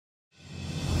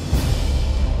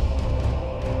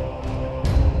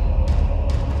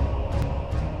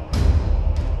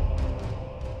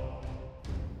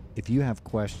If you have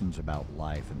questions about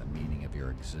life and the meaning of your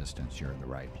existence, you're in the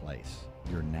right place.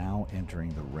 You're now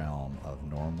entering the realm of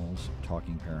normals,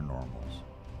 talking paranormals.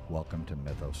 Welcome to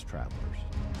Mythos Travelers.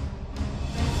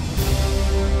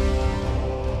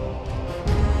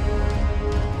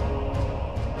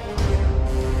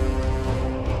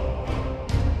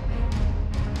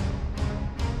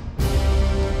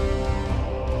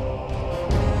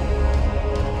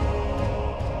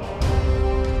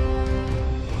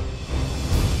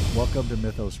 Welcome to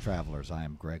Mythos Travelers. I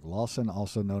am Greg Lawson,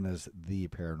 also known as The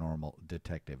Paranormal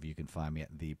Detective. You can find me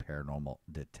at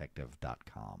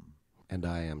theParanormalDetective.com. And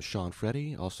I am Sean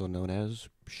Freddy, also known as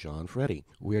Sean Freddy.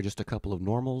 We are just a couple of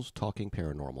normals talking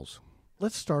paranormals.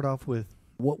 Let's start off with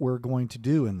what we're going to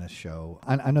do in this show.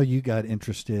 I know you got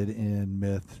interested in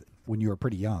myth when you were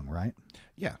pretty young, right?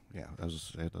 Yeah. I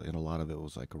was, and a lot of it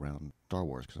was like around Star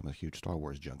Wars, because I'm a huge Star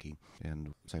Wars junkie.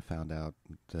 And as I found out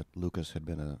that Lucas had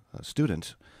been a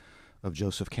student of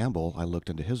Joseph Campbell, I looked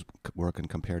into his work in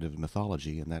comparative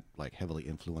mythology, and that like heavily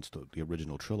influenced the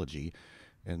original trilogy.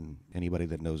 And anybody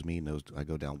that knows me knows I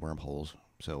go down wormholes,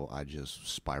 so I just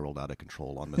spiraled out of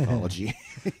control on mythology.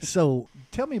 So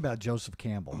tell me about Joseph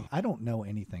Campbell. I don't know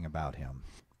anything about him.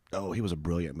 Oh, he was a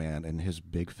brilliant man, and his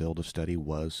big field of study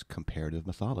was comparative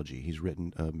mythology. He's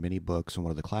written many books, and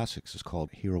one of the classics is called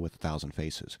Hero with a Thousand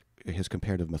Faces. His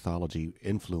comparative mythology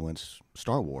influenced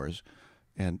Star Wars,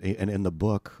 and in the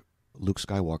book, Luke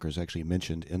Skywalker is actually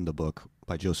mentioned in the book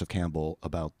by Joseph Campbell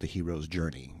about the hero's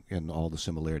journey and all the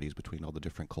similarities between all the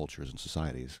different cultures and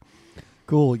societies.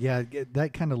 Cool. Yeah,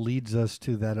 that kind of leads us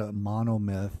to that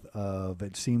monomyth of,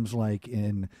 it seems like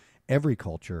in every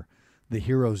culture, the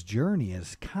hero's journey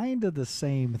is kind of the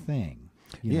same thing.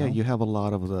 You know? You have a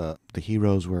lot of the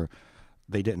heroes where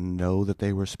they didn't know that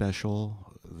they were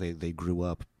special. They grew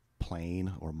up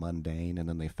plain or mundane, and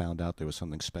then they found out there was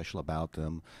something special about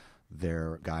them.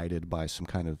 They're guided by some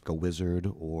kind of a wizard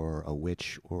or a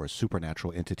witch or a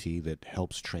supernatural entity that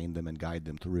helps train them and guide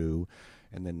them through.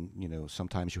 And then,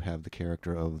 sometimes you have the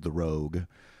character of the rogue,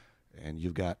 and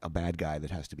you've got a bad guy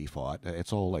that has to be fought.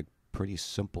 It's all like pretty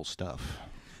simple stuff.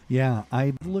 Yeah,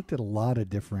 I've looked at a lot of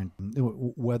different,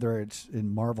 whether it's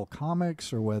in Marvel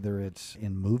Comics or whether it's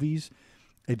in movies.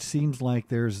 It seems like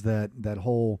there's that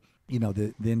whole,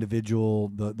 the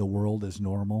individual, the world is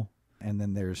normal, and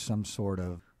then there's some sort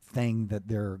of thing that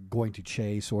they're going to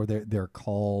chase, or they're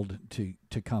called to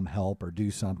come help or do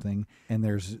something, and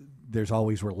there's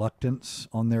always reluctance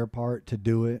on their part to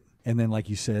do it. And then, like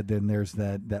you said, then there's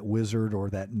that wizard or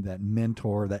that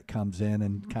mentor that comes in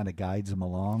and kind of guides them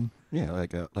along. Yeah,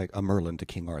 like a Merlin to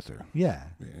King Arthur. Yeah,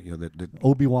 that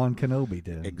Obi-Wan Kenobi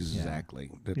did.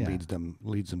 Exactly. Yeah. That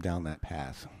leads them down that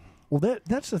path. Well,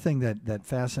 that's the thing that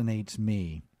fascinates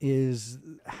me, is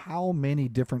how many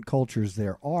different cultures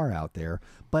there are out there,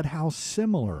 but how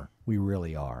similar we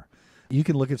really are. You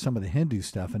can look at some of the Hindu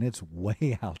stuff, and it's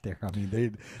way out there. I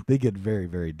mean, they get very,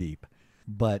 very deep.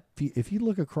 But if you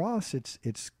look across,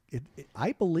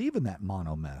 I believe in that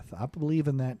monomyth. I believe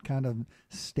in that kind of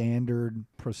standard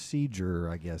procedure,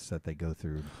 I guess, that they go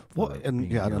through. Well,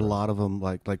 and a lot of them,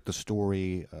 like the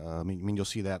story. I mean, you'll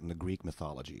see that in the Greek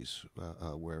mythologies,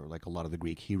 where like a lot of the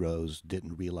Greek heroes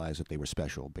didn't realize that they were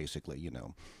special. Basically,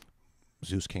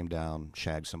 Zeus came down,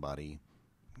 shagged somebody,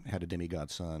 had a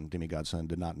demigod son. Demigod son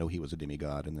did not know he was a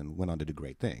demigod, and then went on to do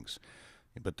great things.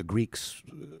 But the Greeks.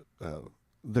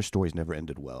 Their stories never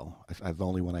ended well. The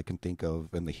only one I can think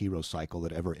of in the hero cycle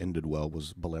that ever ended well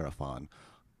was Bellerophon.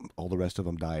 All the rest of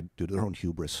them died due to their own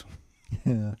hubris.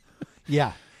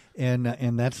 Yeah,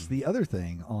 and that's the other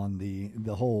thing on the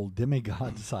whole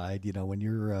demigod side. When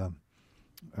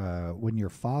when your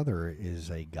father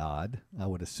is a god, I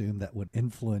would assume that would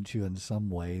influence you in some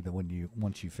way. That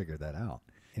once you figure that out,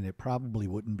 and it probably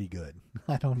wouldn't be good.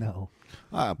 I don't know.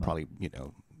 Probably,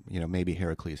 maybe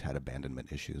Heracles had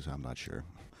abandonment issues. I'm not sure.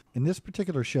 In this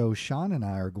particular show, Sean and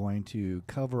I are going to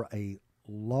cover a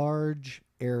large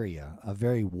area, a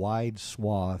very wide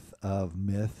swath of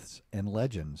myths and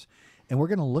legends. And we're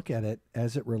going to look at it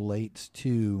as it relates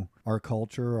to our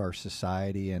culture, our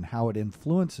society, and how it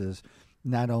influences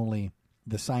not only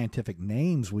the scientific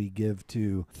names we give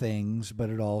to things,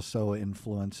 but it also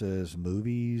influences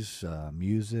movies,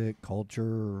 music,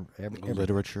 culture, everything.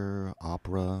 Literature,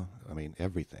 opera,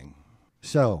 everything.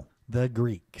 So, the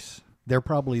Greeks, they're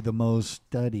probably the most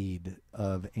studied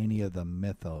of any of the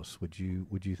mythos, would you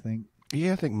think?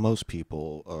 Yeah, I think most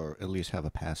people, or at least have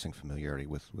a passing familiarity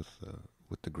with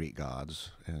the Greek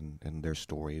gods and their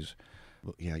stories.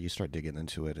 But yeah, you start digging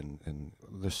into it, and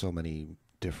there's so many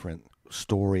different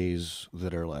stories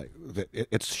that are like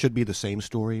it should be the same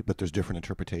story, but there's different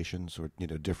interpretations, or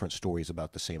different stories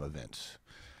about the same events.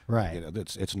 Right. You know,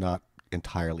 it's not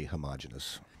entirely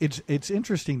homogenous. It's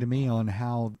interesting to me on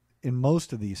how, in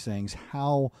most of these things,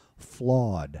 how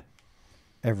flawed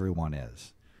everyone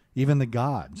is. Even the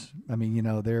gods. I mean, you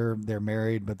know, they're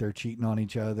married, but they're cheating on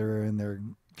each other, and they're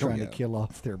trying to kill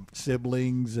off their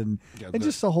siblings, and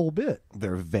just the whole bit.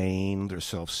 They're vain. They're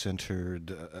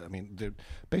self-centered. I mean,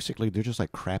 they're just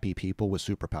like crappy people with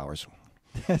superpowers.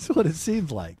 That's what it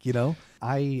seems like, you know.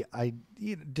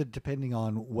 Depending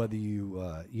on whether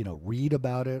you read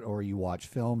about it or you watch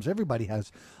films, everybody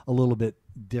has a little bit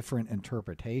different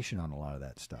interpretation on a lot of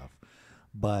that stuff.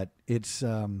 But it's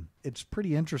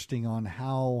pretty interesting on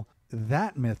how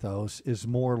that mythos is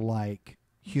more like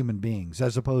human beings,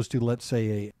 as opposed to, let's say,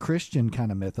 a Christian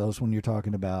kind of mythos. When you're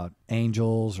talking about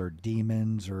angels or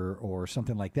demons or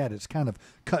something like that, it's kind of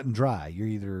cut and dry. You're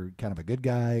either kind of a good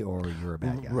guy or you're a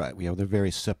bad guy. Right. You know, they're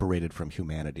very separated from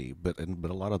humanity. But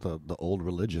a lot of the old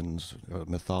religions,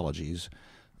 mythologies,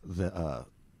 the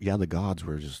gods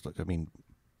were just, I mean,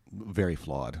 very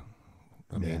flawed.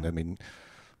 I mean,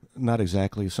 not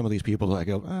exactly. Some of these people, I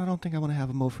go, I don't think I want to have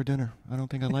them over for dinner. I don't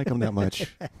think I like them that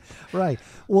much. Right.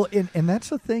 Well, and that's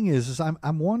the thing is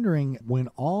I'm wondering, when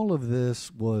all of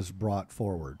this was brought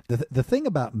forward, the thing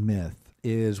about myth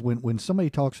is when somebody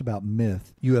talks about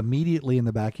myth, you immediately in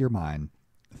the back of your mind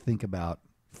think about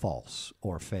false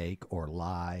or fake or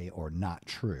lie or not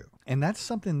true. And that's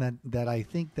something that I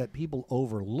think that people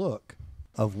overlook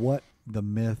of what the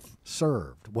myth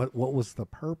served. What was the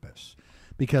purpose?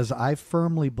 Because I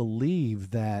firmly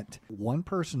believe that one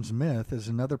person's myth is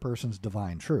another person's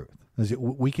divine truth.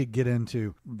 We could get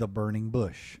into the burning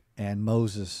bush and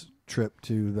Moses' trip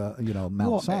to the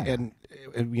Mount Sinai.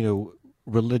 And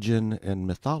religion and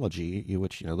mythology,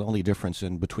 which the only difference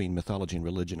in between mythology and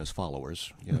religion is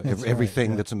followers.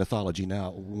 Everything that's a mythology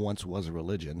now once was a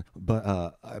religion.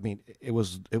 But I mean, it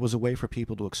was a way for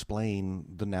people to explain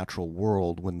the natural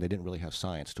world when they didn't really have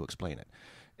science to explain it.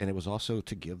 And it was also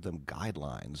to give them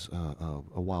guidelines.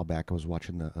 A while back, I was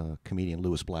watching the comedian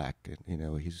Louis Black.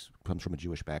 He comes from a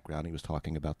Jewish background. He was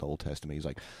talking about the Old Testament.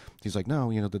 He's like, no,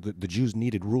 the Jews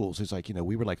needed rules. He's like,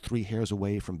 we were like 3 hairs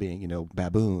away from being,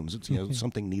 baboons. It's,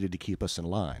 something needed to keep us in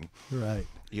line. Right.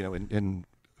 And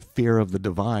fear of the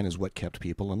divine is what kept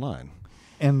people in line.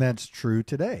 And that's true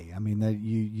today. I mean, that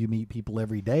you meet people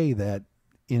every day that,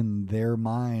 in their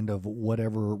mind of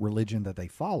whatever religion that they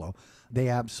follow, they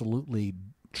absolutely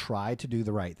try to do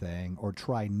the right thing or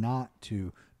try not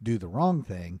to do the wrong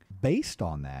thing based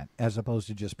on that, as opposed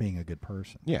to just being a good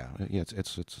person. Yeah, it's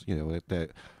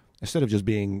instead of just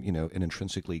being an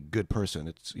intrinsically good person,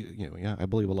 it's I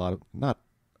believe a lot of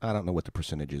I don't know what the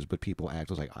percentage is, but people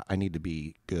act like I need to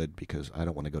be good because I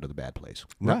don't want to go to the bad place.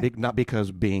 Not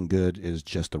because being good is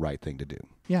just the right thing to do.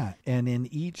 Yeah, and in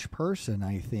each person,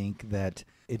 I think that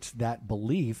it's that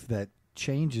belief that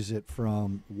changes it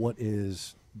from what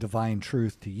is divine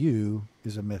truth to you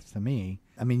is a myth to me.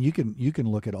 I mean, you can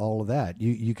look at all of that.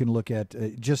 You can look at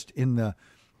just in the,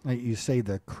 you say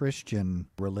the Christian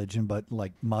religion, but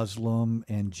like Muslim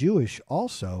and Jewish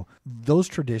also, those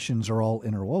traditions are all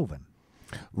interwoven.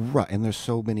 Right, and there's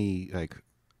so many like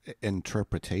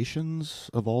interpretations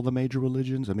of all the major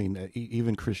religions. I mean,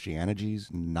 even Christianity's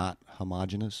not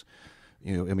homogenous.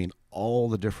 I mean, all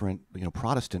the different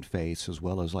Protestant faiths, as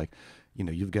well as like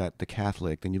you've got the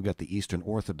Catholic, then you've got the Eastern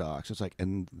Orthodox. It's like,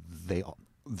 and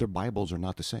their Bibles are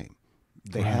not the same.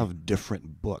 They have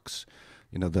different books.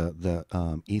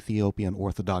 The Ethiopian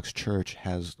Orthodox Church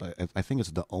has, I think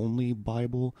it's the only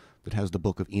Bible that has the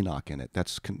Book of Enoch in it.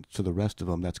 That's to the rest of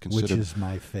them, that's considered, which is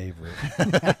my favorite.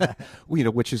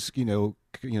 Which is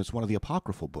it's one of the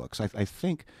apocryphal books. I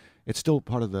think it's still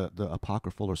part of the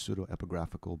apocryphal or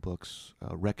pseudo-epigraphical books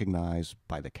recognized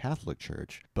by the Catholic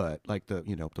Church, but like the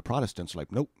Protestants are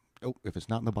like, nope. Oh, if it's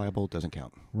not in the Bible, it doesn't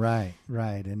count. Right.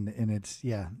 And it's,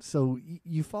 yeah. So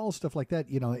you follow stuff like that,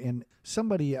 and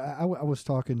somebody, I was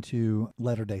talking to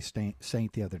Latter-day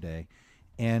Saint the other day,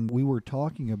 and we were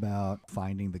talking about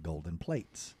finding the golden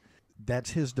plates.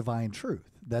 That's his divine truth.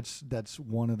 That's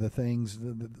one of the things,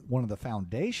 one of the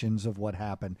foundations of what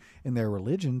happened in their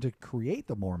religion to create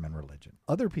the Mormon religion.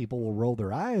 Other people will roll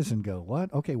their eyes and go,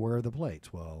 what? Okay, where are the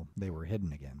plates? Well, they were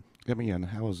hidden again. I mean, and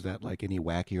how is that like any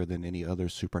wackier than any other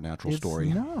supernatural story?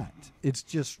 It's not. It's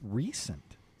just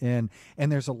recent. And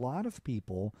there's a lot of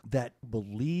people that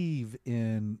believe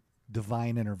in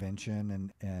divine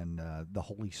intervention and the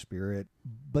Holy Spirit,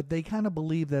 but they kind of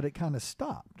believe that it kind of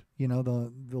stopped.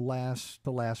 The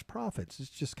last prophets, it's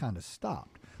just kind of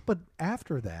stopped. But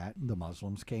after that, the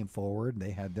Muslims came forward,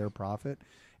 they had their prophet,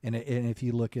 And if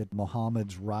you look at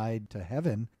Muhammad's ride to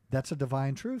heaven, that's a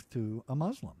divine truth to a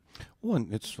Muslim. Well,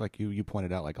 and it's like you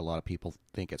pointed out, like a lot of people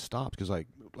think it stops because, like,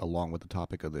 along with the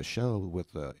topic of this show,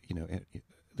 with the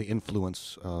the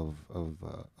influence of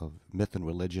myth and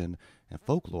religion and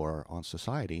folklore on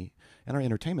society and our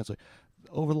entertainment. It's like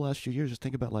over the last few years, just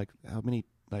think about like how many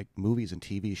like movies and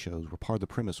TV shows where part of the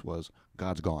premise was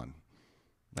God's gone,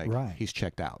 like Right. he's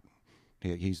checked out,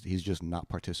 he's just not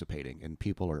participating, and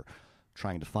people are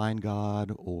trying to find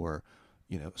God, or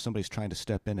somebody's trying to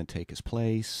step in and take his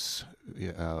place,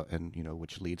 and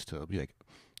which leads to like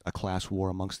a class war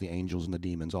amongst the angels and the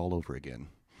demons all over again.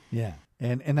 Yeah,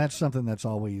 and that's something that's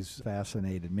always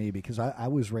fascinated me because I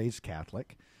was raised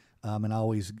Catholic, and I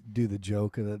always do the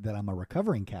joke that I'm a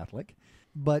recovering Catholic.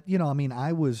 But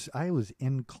I was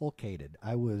inculcated,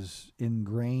 I was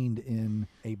ingrained in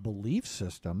a belief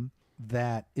system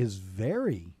that is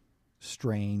very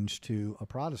strange to a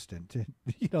Protestant.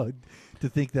 To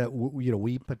think that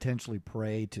we potentially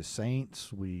pray to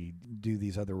saints, we do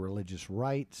these other religious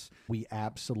rites. We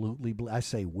absolutely, I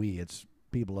say we, it's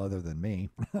people other than me.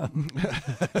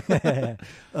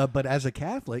 But as a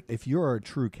Catholic, if you're a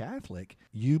true Catholic,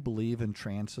 you believe in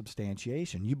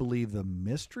transubstantiation. You believe the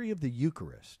mystery of the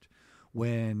Eucharist.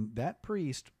 When that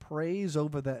priest prays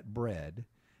over that bread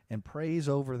and prays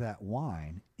over that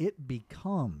wine, it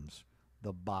becomes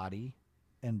the body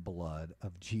and blood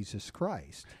of Jesus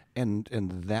Christ. And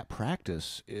that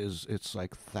practice it's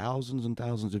like thousands and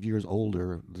thousands of years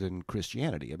older than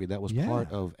Christianity. I mean, that was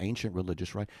part of ancient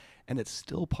religious rite, and it's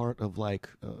still part of like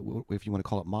if you want to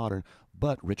call it modern,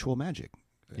 but ritual magic.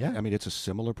 Yeah, I mean,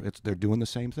 they're doing the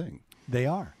same thing. They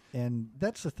are. And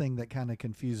that's the thing that kind of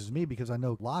confuses me because I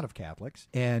know a lot of Catholics,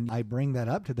 and I bring that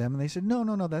up to them, and they say,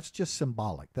 no, that's just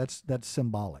symbolic. That's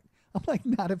symbolic. I'm like,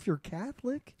 not if you're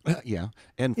Catholic. Yeah.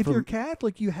 And if you're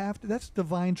Catholic, you have to, that's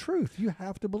divine truth. You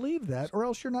have to believe that, or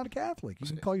else you're not a Catholic. You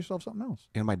can call yourself something else.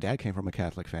 And my dad came from a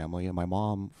Catholic family, and my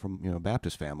mom from a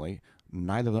Baptist family.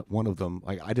 Neither one of them,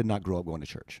 like, I did not grow up going to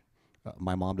church.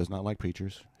 My mom does not like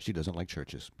preachers. She doesn't like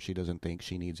churches. She doesn't think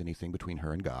she needs anything between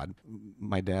her and God.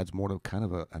 My dad's more of kind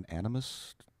of an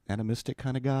animistic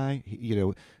kind of guy.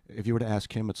 If you were to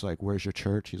ask him, it's like, where's your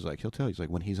church? He's like, he'll tell you. He's like,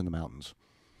 when he's in the mountains.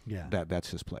 Yeah,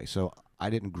 that's his place. So I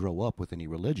didn't grow up with any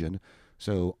religion.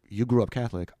 So you grew up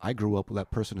Catholic. I grew up with that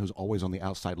person who's always on the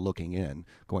outside looking in,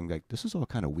 going like, this is all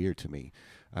kind of weird to me.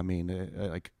 I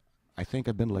mean, I think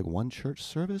I've been to like one church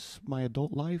service my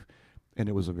adult life, and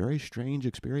it was a very strange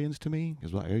experience to me.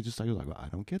 Because I was like, well, I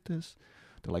don't get this.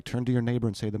 To like turn to your neighbor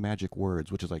and say the magic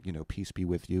words, which is like, peace be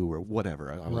with you or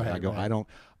whatever. I go, right.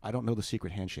 I don't know the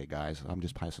secret handshake, guys. I'm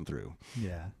just passing through.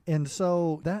 Yeah. And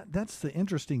so that's the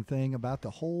interesting thing about the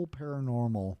whole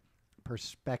paranormal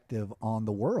perspective on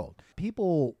the world.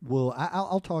 People will,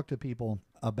 I'll talk to people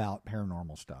about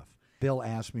paranormal stuff. They'll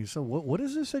ask me, so what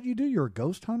is this that you do? You're a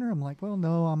ghost hunter? I'm like, well,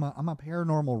 no, I'm a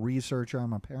paranormal researcher.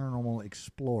 I'm a paranormal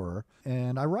explorer,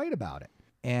 and I write about it.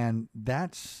 And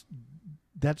that's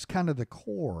kind of the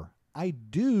core. I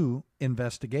do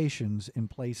investigations in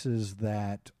places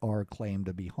that are claimed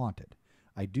to be haunted.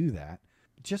 I do that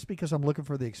just because I'm looking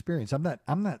for the experience. I'm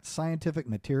that scientific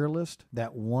materialist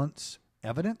that wants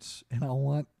evidence and I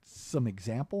want some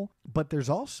example. But there's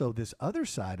also this other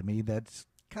side of me that's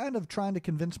kind of trying to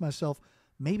convince myself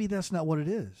maybe that's not what it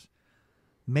is.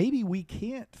 Maybe we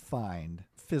can't find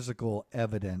physical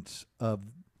evidence of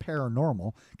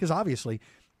paranormal, because obviously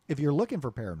if you're looking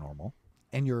for paranormal,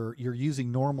 and you're using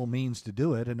normal means to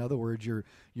do it. In other words, you're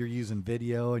using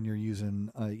video and you're using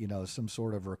some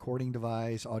sort of recording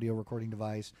device, audio recording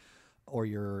device, or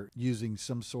you're using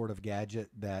some sort of gadget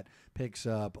that picks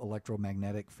up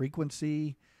electromagnetic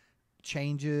frequency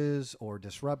changes or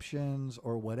disruptions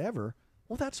or whatever.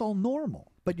 Well, that's all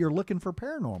normal. But you're looking for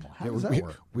paranormal. How does that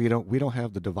work? We don't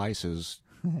have the devices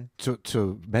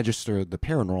to register the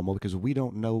paranormal because we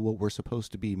don't know what we're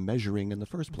supposed to be measuring in the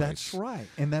first place. That's right.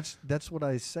 And that's what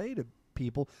I say to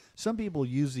people. Some people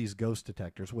use these ghost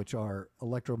detectors, which are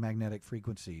electromagnetic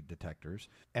frequency detectors,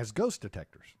 as ghost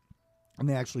detectors. And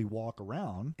they actually walk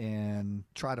around and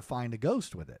try to find a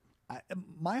ghost with it.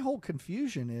 My whole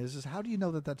confusion is how do you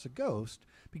know that that's a ghost?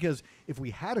 Because if we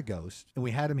had a ghost and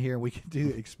we had him here, we could do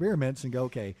experiments and go,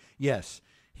 okay, yes,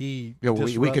 we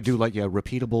could do like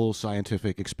repeatable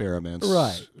scientific experiments.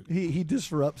 Right. He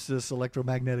disrupts this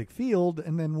electromagnetic field,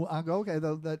 and then I'll go, okay,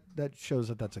 that shows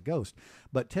that that's a ghost.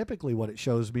 But typically what it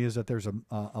shows me is that there's an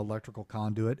electrical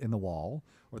conduit in the wall,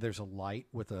 or there's a light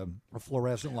with a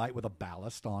fluorescent light with a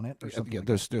ballast on it or something. Yeah,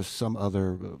 there's some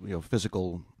other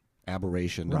physical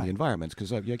aberration in the environments,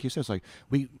 because like you said, it's like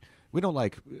We don't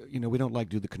like, we don't like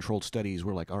do the controlled studies.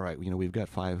 We're like, all right, we've got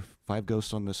five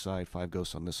ghosts on this side, 5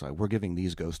 ghosts on this side. We're giving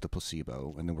these ghosts the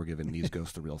placebo, and then we're giving these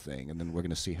ghosts the real thing, and then we're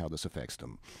going to see how this affects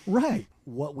them. Right.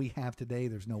 What we have today,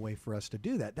 there's no way for us to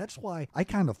do that. That's why I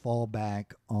kind of fall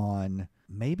back on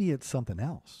maybe it's something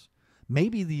else.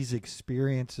 Maybe these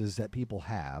experiences that people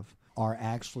have are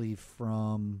actually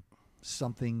from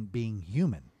something being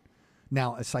human.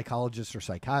 Now, a psychologist or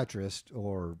psychiatrist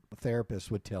or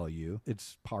therapist would tell you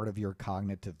it's part of your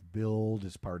cognitive build,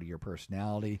 it's part of your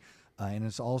personality, and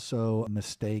it's also a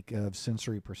mistake of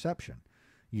sensory perception.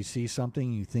 You see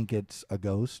something, you think it's a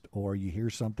ghost, or you hear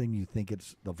something, you think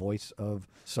it's the voice of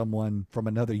someone from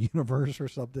another universe or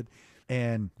something,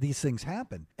 and these things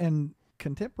happen. And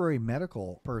contemporary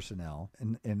medical personnel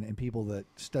and people that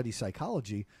study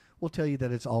psychology will tell you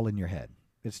that it's all in your head.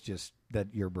 It's just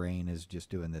that your brain is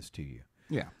just doing this to you.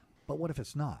 Yeah. But what if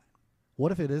it's not?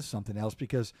 What if it is something else?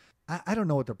 Because I don't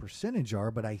know what the percentage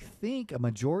are, but I think a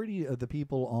majority of the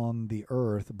people on the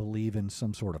earth believe in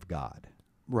some sort of God.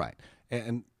 Right.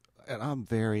 And I'm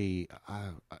very,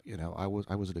 I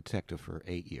was a detective for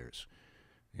 8 years.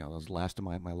 That was the last of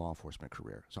my law enforcement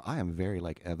career. So I am very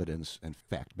evidence and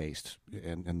fact-based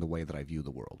in the way that I view the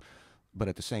world. But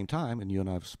at the same time, and you and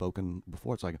I have spoken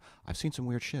before, it's like, I've seen some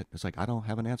weird shit. It's like, I don't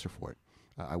have an answer for it.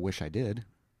 I wish I did,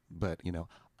 but,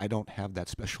 I don't have that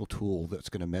special tool that's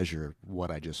going to measure what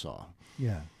I just saw.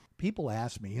 Yeah. People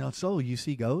ask me, so you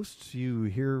see ghosts, you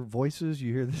hear voices,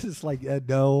 you hear this. Is like,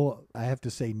 no, I have to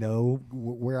say no.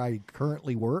 Where I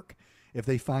currently work, if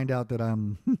they find out that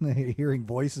I'm hearing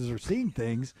voices or seeing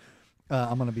things,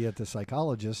 I'm going to be at the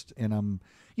psychologist, and I'm,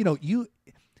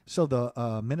 So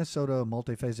the Minnesota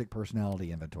Multiphasic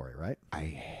Personality Inventory, right? I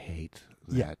hate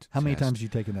that. Yeah. How many times have you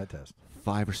taken that test?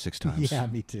 5 or 6 times. Yeah,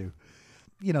 me too.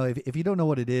 If you don't know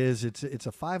what it is, it's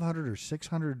a 500 or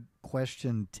 600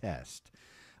 question test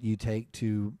you take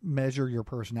to measure your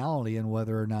personality and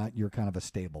whether or not you're kind of a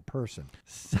stable person.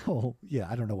 So, yeah,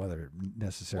 I don't know whether it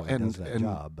necessarily does that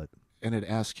job, but... And it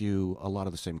asks you a lot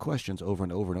of the same questions over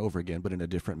and over and over again, but in a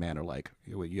different manner.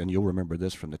 And you'll remember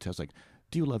this from the test,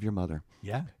 do you love your mother?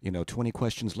 Yeah. 20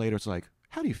 questions later, it's like,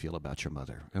 how do you feel about your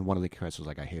mother? And one of the questions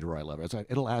was I hate her or I love her. It's like,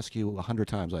 it'll ask you 100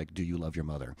 times, do you love your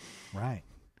mother? Right.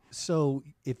 So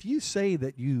if you say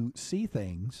that you see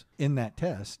things in that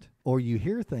test or you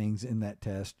hear things in that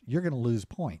test, you're going to lose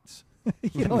points.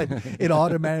 It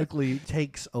automatically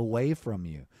takes away from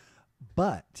you.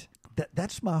 But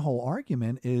that's my whole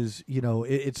argument is,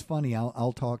 it's funny.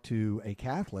 I'll talk to a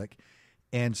Catholic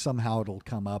and somehow it'll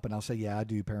come up and I'll say, yeah, I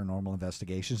do paranormal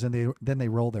investigations. And then they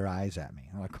roll their eyes at me.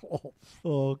 I'm like, oh,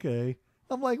 okay.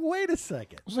 I'm like, wait a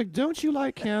second. I was like, don't you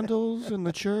light candles in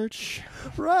the church?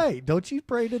 Right. Don't you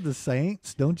pray to the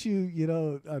saints? Don't you,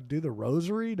 do the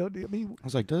rosary? I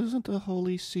was like, doesn't the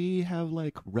Holy See have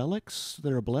relics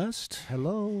that are blessed?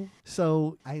 Hello.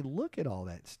 So I look at all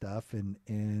that stuff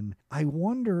and I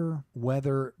wonder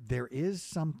whether there is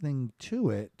something to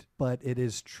it, but it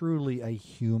is truly a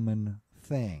human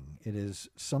thing. It is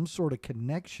some sort of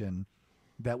connection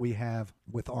that we have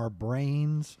with our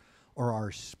brains or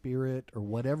our spirit or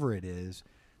whatever it is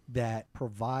that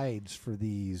provides for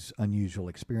these unusual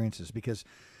experiences. Because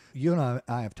you and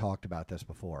I have talked about this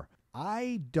before.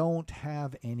 I don't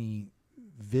have any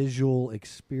visual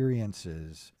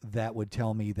experiences that would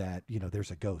tell me that,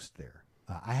 there's a ghost there.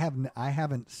 I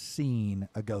haven't seen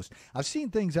a ghost. I've seen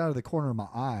things out of the corner of my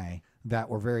eye that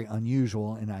were very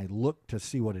unusual, and I looked to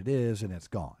see what it is, and it's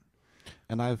gone.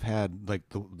 And I've had,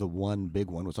 the one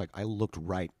big one was I looked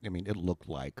right. it looked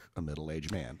like a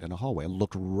middle-aged man in a hallway. I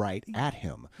looked right at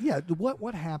him. Yeah,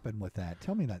 what happened with that?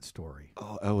 Tell me that story.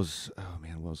 What was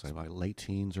I, my late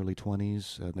teens, early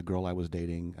 20s? And the girl I was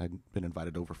dating, I'd been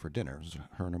invited over for dinner. It was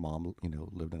her and her mom,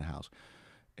 lived in a house.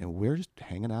 And we're just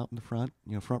hanging out in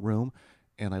the front room.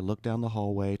 And I looked down the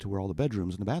hallway to where all the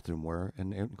bedrooms and the bathroom were.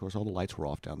 And, of course, all the lights were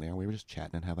off down there. And we were just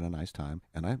chatting and having a nice time.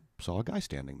 And I saw a guy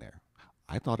standing there.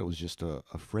 I thought it was just a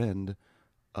friend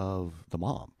of the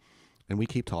mom. And we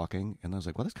keep talking, and I was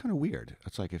like, well, that's kind of weird.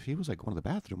 It's like, if he was going to the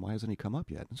bathroom, why hasn't he come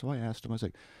up yet? And so I asked him, I was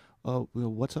like, oh,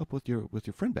 what's up with your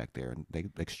friend back there? And they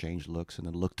exchanged looks and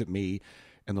then looked at me,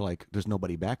 and they're like, there's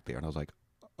nobody back there. And I was like,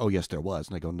 oh, yes, there was.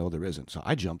 And I go, no, there isn't. So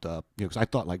I jumped up, because I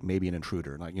thought maybe an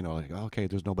intruder. And okay,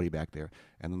 there's nobody back there.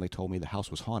 And then they told me the house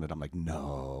was haunted. I'm like,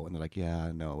 no. And they're like,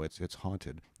 yeah, no, it's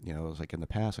haunted. It was in the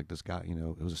past, this guy,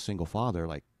 it was a single father,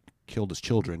 killed his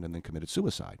children and then committed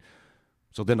suicide.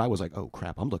 So then I was like, oh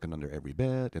crap, I'm looking under every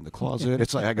bed, in the closet.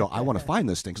 It's like, I go, I want to find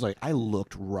this thing. Cause I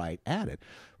looked right at it,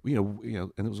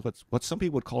 and it was what some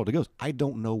people would call it a ghost. I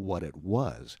don't know what it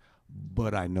was,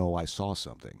 but I know I saw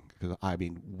something because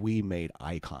we made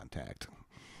eye contact.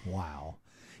 Wow.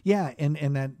 Yeah, and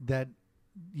that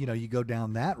you go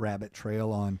down that rabbit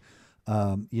trail on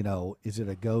is it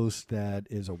a ghost that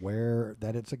is aware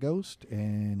that it's a ghost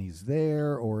and he's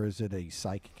there, or is it a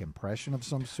psychic impression of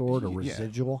some sort, or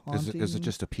residual haunting? Is it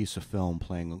just a piece of film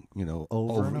playing,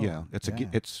 over and over? Yeah,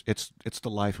 it's the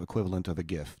life equivalent of a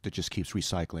GIF that just keeps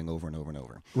recycling over and over and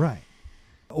over. Right.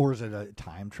 Or is it a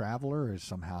time traveler? Is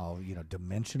somehow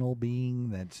dimensional being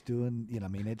that's doing?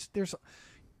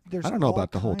 There's I don't know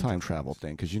about the whole time travel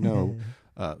thing, because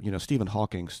Stephen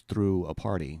Hawking threw a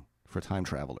party for time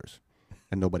travelers,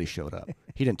 and nobody showed up.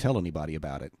 He didn't tell anybody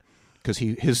about it because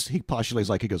he postulates,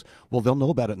 he goes, well, they'll know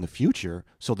about it in the future,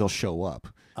 so they'll show up.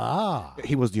 Ah,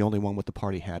 he was the only one with the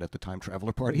party hat at the time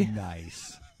traveler party.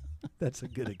 Nice. That's a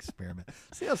good experiment.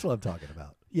 See, that's what I'm talking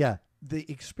about. Yeah. The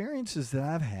experiences that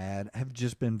I've had have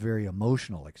just been very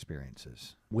emotional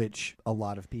experiences, which a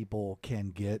lot of people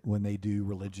can get when they do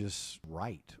religious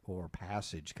rite or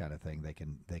passage kind of thing. They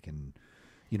can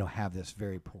have this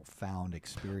very profound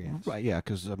experience. Right, yeah,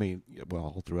 because,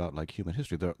 all throughout, human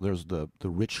history, there's the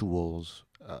rituals,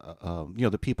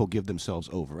 the people give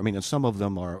themselves over. And some of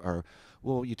them are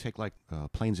you take,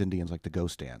 Plains Indians, like the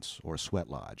ghost dance or sweat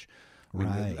lodge.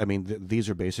 Right. These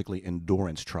are basically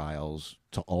endurance trials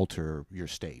to alter your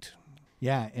state.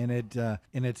 Yeah, and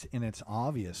it's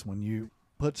obvious when you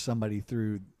put somebody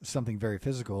through something very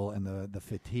physical, and the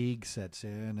fatigue sets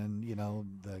in, and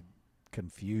the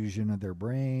confusion of their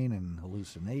brain and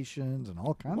hallucinations and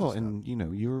all kinds of stuff. Well,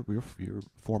 and you're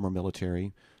former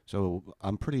military, so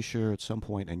I'm pretty sure at some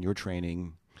point in your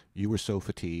training you were so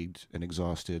fatigued and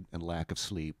exhausted and lack of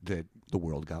sleep that the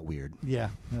world got weird. Yeah,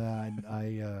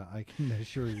 I can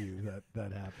assure you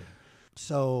that happened.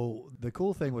 So the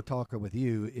cool thing with talking with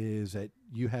you is that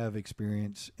you have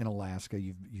experience in Alaska.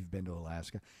 You've been to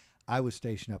Alaska. I was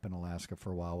stationed up in Alaska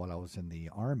for a while I was in the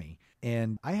Army,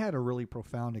 and I had a really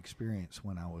profound experience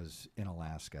when I was in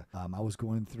Alaska. I was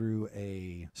going through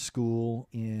a school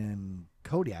in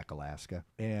Kodiak, Alaska,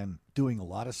 and doing a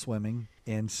lot of swimming,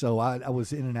 and so I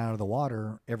was in and out of the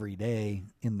water every day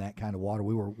in that kind of water.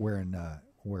 We were wearing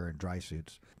dry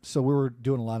suits, so we were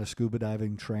doing a lot of scuba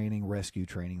diving training, rescue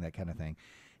training, that kind of thing.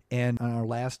 And our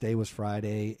last day was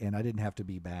Friday, and I didn't have to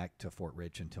be back to Fort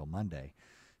Rich until Monday.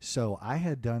 So I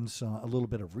had done a little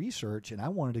bit of research, and I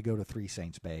wanted to go to Three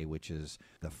Saints Bay, which is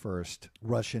the first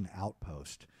Russian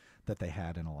outpost that they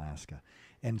had in Alaska.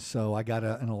 And so I got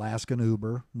an Alaskan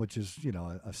Uber, which is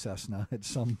a Cessna at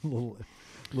some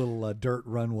little dirt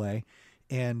runway,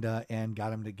 and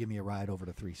got him to give me a ride over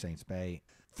to Three Saints Bay.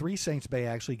 Three Saints Bay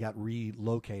actually got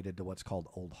relocated to what's called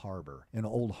Old Harbor. And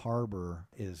Old Harbor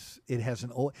it's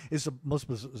the most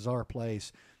bizarre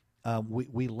place.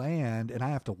 We land, and I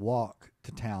have to walk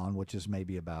to town, which is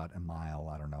maybe about a mile,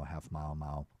 I don't know, half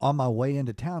mile. On my way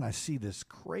into town, I see this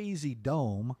crazy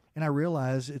dome, and I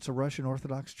realize it's a Russian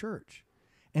Orthodox church.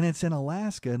 And it's in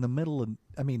Alaska, in the middle of,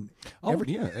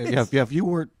 if you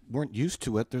weren't used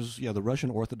to it, there's, the Russian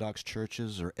Orthodox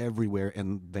churches are everywhere,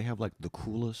 and they have, the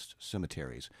coolest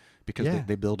cemeteries, because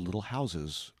they build little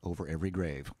houses over every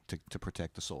grave to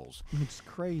protect the souls. It's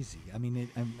crazy.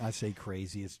 I say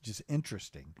crazy, it's just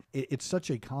interesting. It's such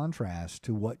a contrast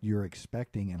to what you're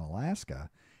expecting in Alaska.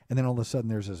 And then all of a sudden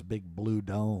there's this big blue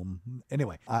dome.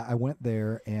 Anyway, I went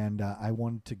there, and I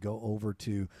wanted to go over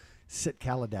to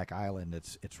Sitkaladak Island.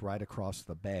 It's right across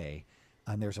the bay,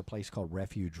 and there's a place called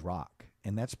Refuge Rock,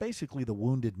 and that's basically the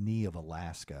Wounded Knee of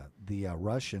Alaska. The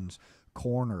Russians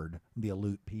cornered the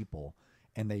Aleut people,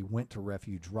 and they went to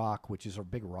Refuge Rock, which is a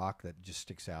big rock that just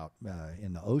sticks out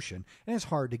in the ocean, and it's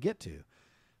hard to get to.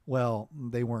 Well,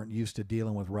 they weren't used to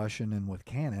dealing with Russian and with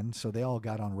cannon, so they all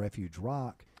got on Refuge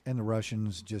Rock, and the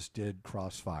Russians just did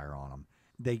crossfire on them.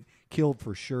 They killed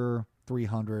for sure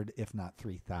 300, if not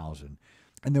 3,000.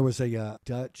 And there was a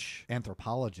Dutch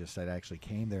anthropologist that actually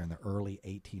came there in the early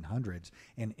 1800s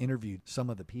and interviewed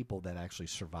some of the people that actually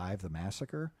survived the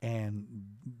massacre. And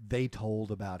they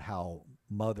told about how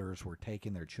mothers were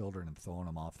taking their children and throwing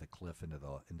them off the cliff into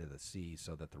the sea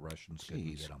so that the Russians couldn't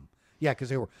get them. Yeah, because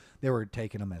they were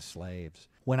taking them as slaves.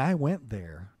 When I went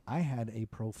there, I had a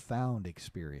profound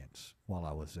experience while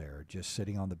I was there, just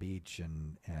sitting on the beach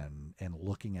and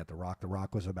looking at the rock. The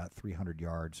rock was about 300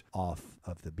 yards off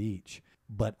of the beach.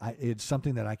 But it's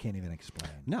something that I can't even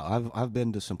explain. No, I've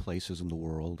been to some places in the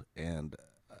world, and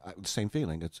same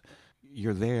feeling.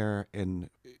 You're there and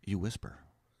you whisper.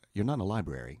 You're not in a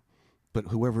library, but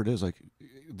whoever it is,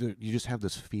 you just have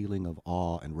this feeling of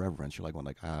awe and reverence. You're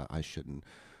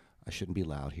I shouldn't be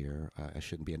loud here. I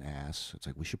shouldn't be an ass. It's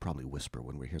we should probably whisper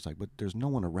when we're here. It's but there's no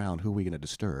one around. Who are we going to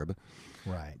disturb?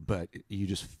 Right. But you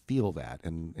just feel that,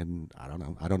 and I don't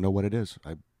know. I don't know what it is.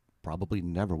 probably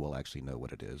never will actually know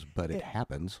what it is, but it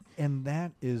happens. And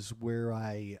that is where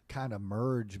I kind of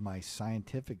merge my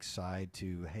scientific side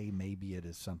to, hey, maybe it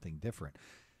is something different.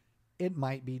 It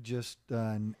might be just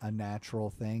a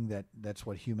natural thing that's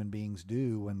what human beings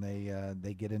do when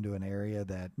they get into an area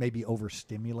that maybe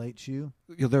overstimulates you.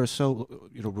 There are so,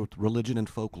 with religion and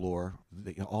folklore,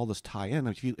 all this tie in.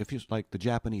 If you like the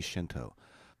Japanese Shinto,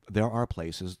 there are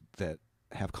places that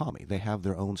have kami. They have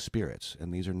their own spirits,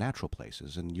 and these are natural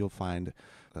places. And you'll find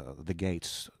the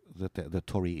gates, the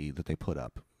torii that they put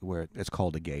up, where it's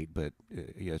called a gate, but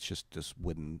it's just this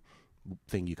wooden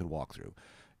thing you can walk through.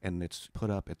 And it's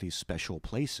put up at these special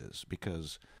places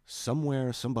because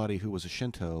somewhere somebody who was a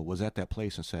Shinto was at that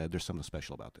place and said, there's something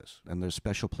special about this. And there's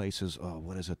special places,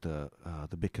 what is it, the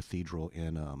big cathedral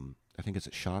in, I think it's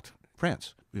at Chartres,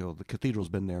 France. The cathedral's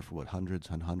been there for, hundreds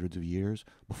and hundreds of years.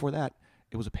 Before that,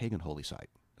 it was a pagan holy site.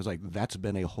 It's like, that's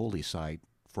been a holy site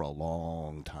for a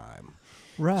long time.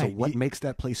 Right. So what makes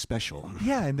that place special?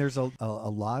 Yeah, and there's a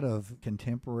lot of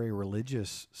contemporary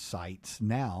religious sites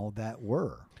now that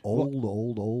were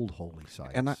old holy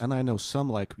sites. And I know some,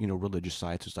 like, religious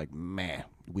sites, it's like, man,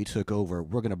 we took over.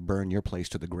 We're going to burn your place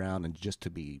to the ground, and just to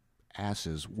be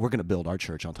asses, we're going to build our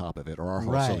church on top of it, or our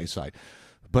holy site.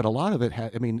 But a lot of it,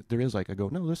 there is like, I go,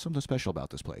 no, there's something special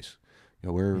about this place.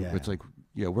 It's like,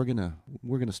 we're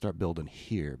gonna start building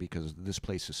here because this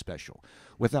place is special,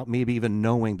 without maybe even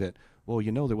knowing that. Well,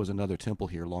 there was another temple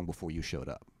here long before you showed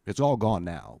up. It's all gone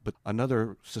now, but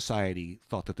another society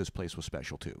thought that this place was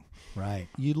special too. Right.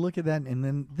 You look at that, and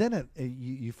then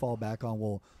you fall back on,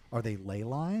 well, are they ley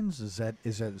lines? Is that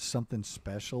something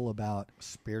special about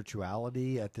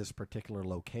spirituality at this particular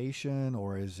location,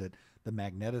 or is it the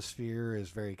magnetosphere is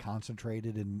very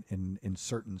concentrated in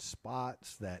certain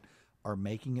spots that are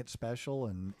making it special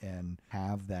and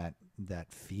have that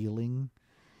feeling,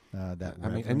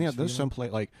 that there's some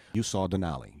place, like you saw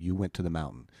Denali. You went to the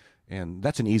mountain, and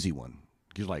that's an easy one.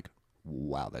 You're like,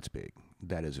 wow, that's big.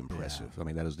 That is impressive.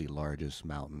 Yeah. That is the largest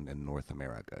mountain in North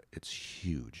America. It's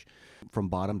huge. From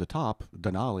bottom to top,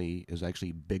 Denali is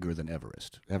actually bigger than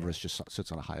Everest. Everest just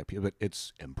sits on a high peak, but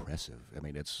it's impressive.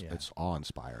 It's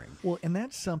awe-inspiring. Well, and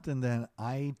that's something that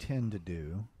I tend to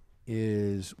do.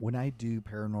 Is when I do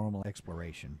paranormal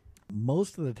exploration,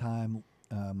 most of the time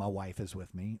my wife is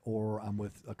with me or I'm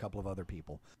with a couple of other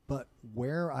people. But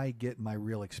where I get my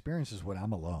real experience is when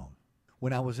I'm alone.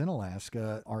 When I was in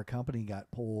Alaska, our company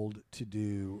got pulled to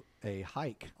do a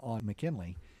hike on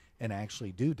McKinley and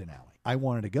actually do Denali. I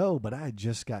wanted to go, but I had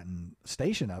just gotten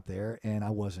stationed up there and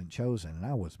I wasn't chosen. And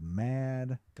I was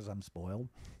mad because I'm spoiled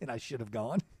and I should have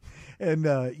gone. And,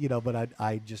 but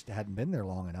I just hadn't been there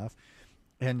long enough.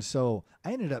 And so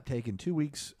I ended up taking 2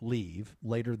 weeks leave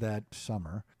later that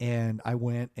summer, and I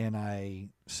went and I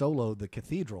soloed the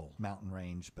cathedral mountain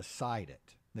range beside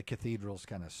it. The cathedrals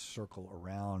kind of circle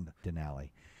around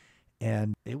Denali,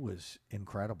 and it was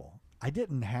incredible. I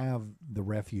didn't have the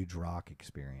Refuge Rock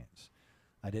experience.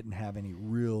 I didn't have any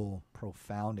real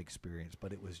profound experience,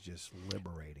 but it was just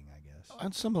liberating, I guess.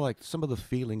 And some of the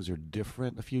feelings are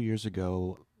different. A few years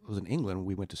ago, I was in England.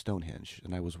 We went to Stonehenge,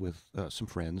 and I was with some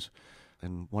friends.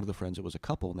 And one of the friends, it was a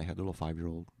couple, and they had their little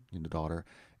 5-year-old daughter.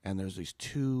 And there's these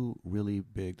two really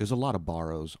big, there's a lot of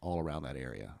barrows all around that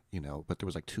area, but there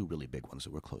was like two really big ones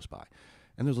that were close by.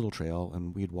 And there's a little trail,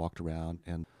 and we'd walked around,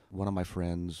 and one of my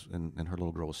friends and her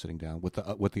little girl was sitting down with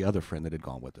the other friend that had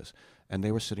gone with us. And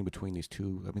they were sitting between these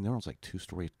two, they're almost like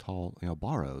 2-story tall,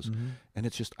 barrows. Mm-hmm. And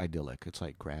it's just idyllic. It's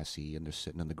like grassy, and they're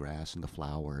sitting in the grass and the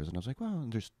flowers. And I was like, well,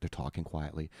 they're talking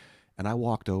quietly. And I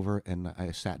walked over and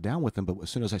I sat down with them, but as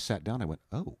soon as I sat down, I went,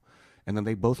 oh. And then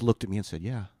they both looked at me and said,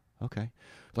 yeah, okay.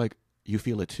 Like, you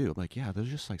feel it too. I'm like, yeah, there's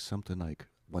just like something like,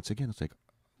 once again, it's like,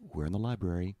 we're in the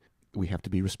library. We have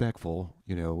to be respectful,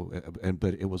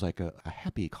 but it was like a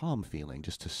happy, calm feeling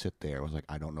just to sit there. I was like,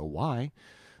 I don't know why,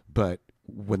 but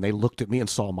when they looked at me and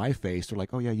saw my face, they're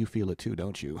like, oh yeah, you feel it too,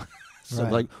 don't you? So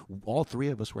right. Like all three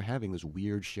of us were having this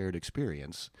weird shared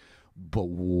experience, but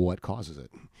what causes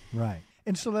it? Right.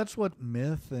 And so that's what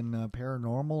myth and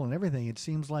paranormal and everything, it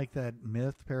seems like that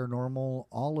myth, paranormal,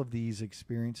 all of these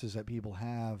experiences that people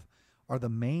have are the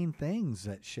main things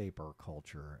that shape our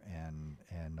culture and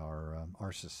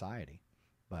our society.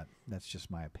 But that's just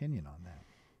my opinion on that.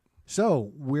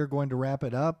 So we're going to wrap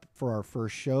it up for our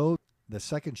first show. The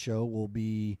second show will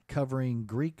be covering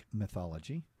Greek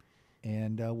mythology,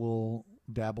 and we'll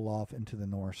dabble off into the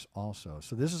Norse also.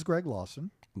 So this is Greg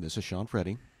Lawson. This is Sean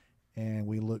Freddy. And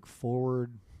we look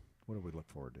forward. What do we look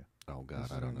forward to? Oh God,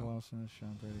 I don't know. Lawson,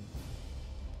 Sean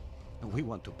Freddy. We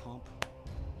want to pump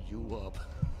you up.